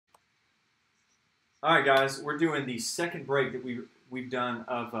All right, guys, we're doing the second break that we've done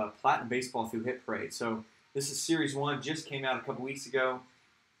of Platinum Baseball through Hit Parade. So this is Series 1, just came out a couple weeks ago,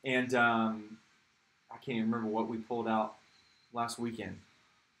 and I can't even remember what we pulled out last weekend.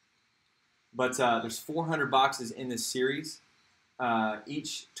 But there's 400 boxes in this series.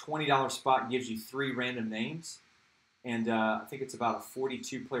 Each $20 spot gives you 3 random names, and I think it's about a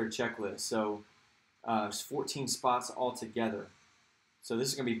 42-player checklist. So there's 14 spots altogether. So this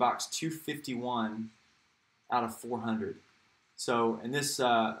is going to be box 251 out of 400. So, and this,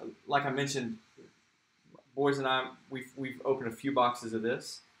 like I mentioned, boys and I, we've opened a few boxes of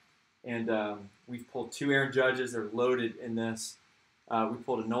this, and we've pulled 2 Aaron Judges. They're loaded in this. We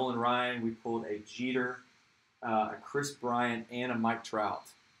pulled a Nolan Ryan. We pulled a Jeter, a Chris Bryant, and a Mike Trout.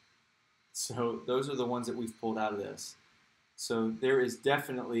 So those are the ones that we've pulled out of this. So there is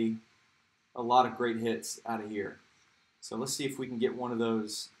definitely a lot of great hits out of here. So let's see if we can get one of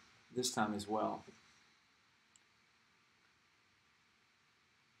those this time as well.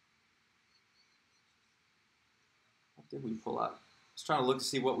 What did we pull out? I was trying to look to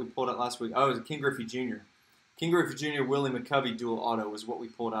see what we pulled out last week. Oh, it was a King Griffey Jr. King Griffey Jr. Willie McCovey dual auto was what we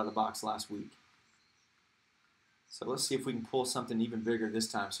pulled out of the box last week. So let's see if we can pull something even bigger this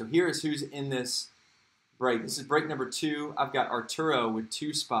time. So here is who's in this break. This is break number 2. I've got Arturo with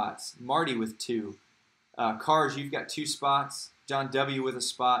 2 spots, Marty with 2. Cars, you've got 2 spots. John W. with a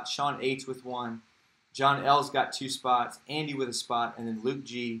spot. Sean H. with 1. John L's got 2 spots. Andy with a spot. And then Luke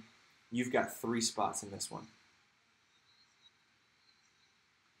G., you've got 3 spots in this one.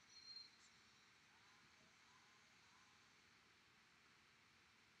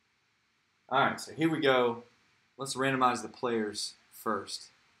 All right, so here we go. Let's randomize the players first.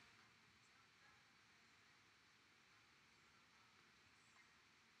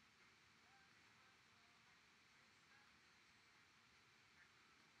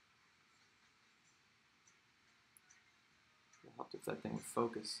 It helped if that thing would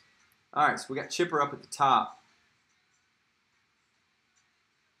focus. All right, so we got Chipper up at the top.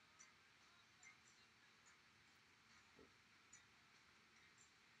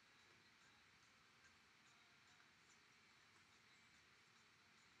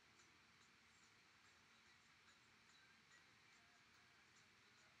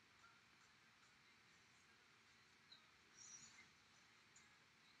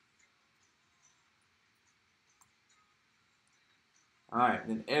 All right,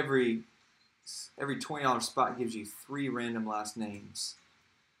 then every $20 spot gives you 3 random last names.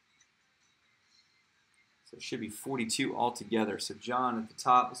 So it should be 42 altogether. So John at the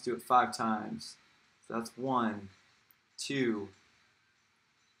top, let's do it 5 times. So that's 1, 2,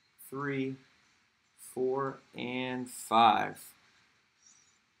 3, 4, and 5.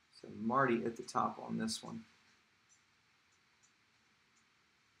 So Marty at the top on this one.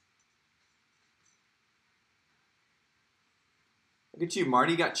 Look at you,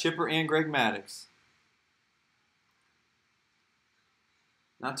 Marty. You got Chipper and Greg Maddux.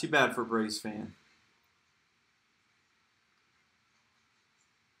 Not too bad for a Braves fan.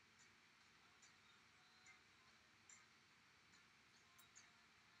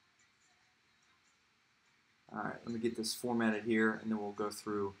 All right, let me get this formatted here, and then we'll go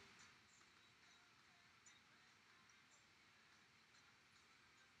through.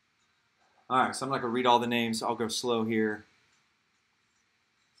 All right, so I'm not going to read all the names. I'll go slow here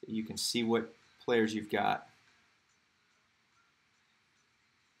so you can see what players you've got.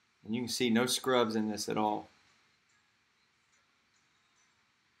 And you can see no scrubs in this at all.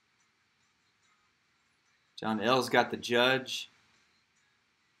 John L's got the Judge.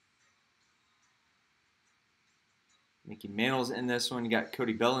 Mickey Mantle's in this one. You got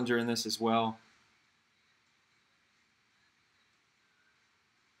Cody Bellinger in this as well.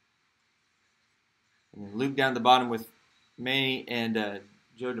 And then Luke down the bottom with Manny and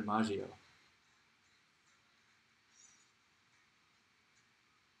Joe DiMaggio.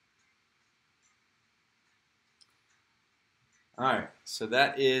 All right, so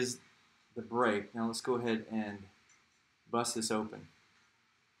that is the break. Now let's go ahead and bust this open.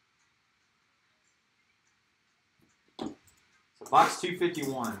 So box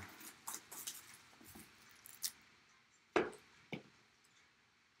 251.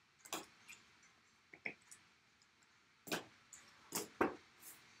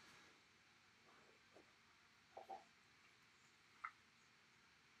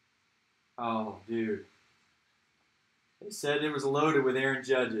 Oh, dude. They said it was loaded with Aaron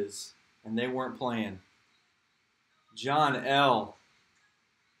Judges, and they weren't playing. John L.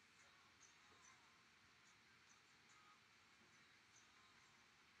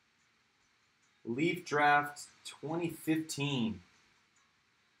 Leaf Draft 2015.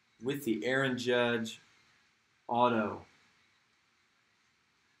 with the Aaron Judge auto.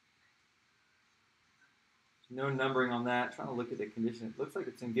 No numbering on that. Trying to look at the condition. It looks like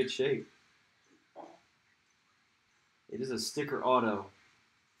it's in good shape. It is a sticker auto.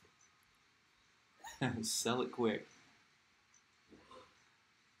 Sell it quick.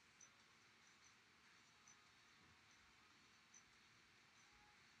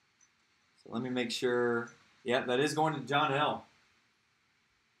 So let me make sure. Yeah, that is going to John L.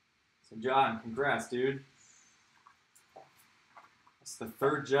 So John, congrats, dude. That's the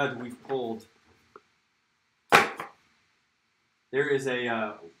third Judge we've pulled. There is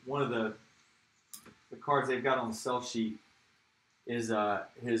a one of the cards they've got on the sell sheet is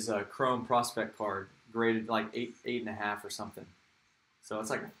his Chrome prospect card, graded like 8.5 or something. So it's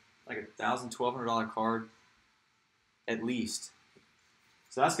like $1,000-$1,200 card at least.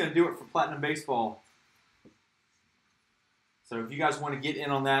 So that's going to do it for Platinum Baseball. So if you guys want to get in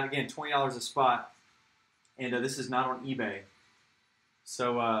on that, again, $20 a spot, and this is not on eBay.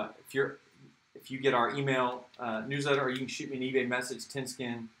 So if you get our email newsletter, or you can shoot me an eBay message,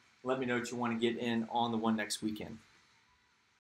 Tennskin, let me know that you want to get in on the one next weekend.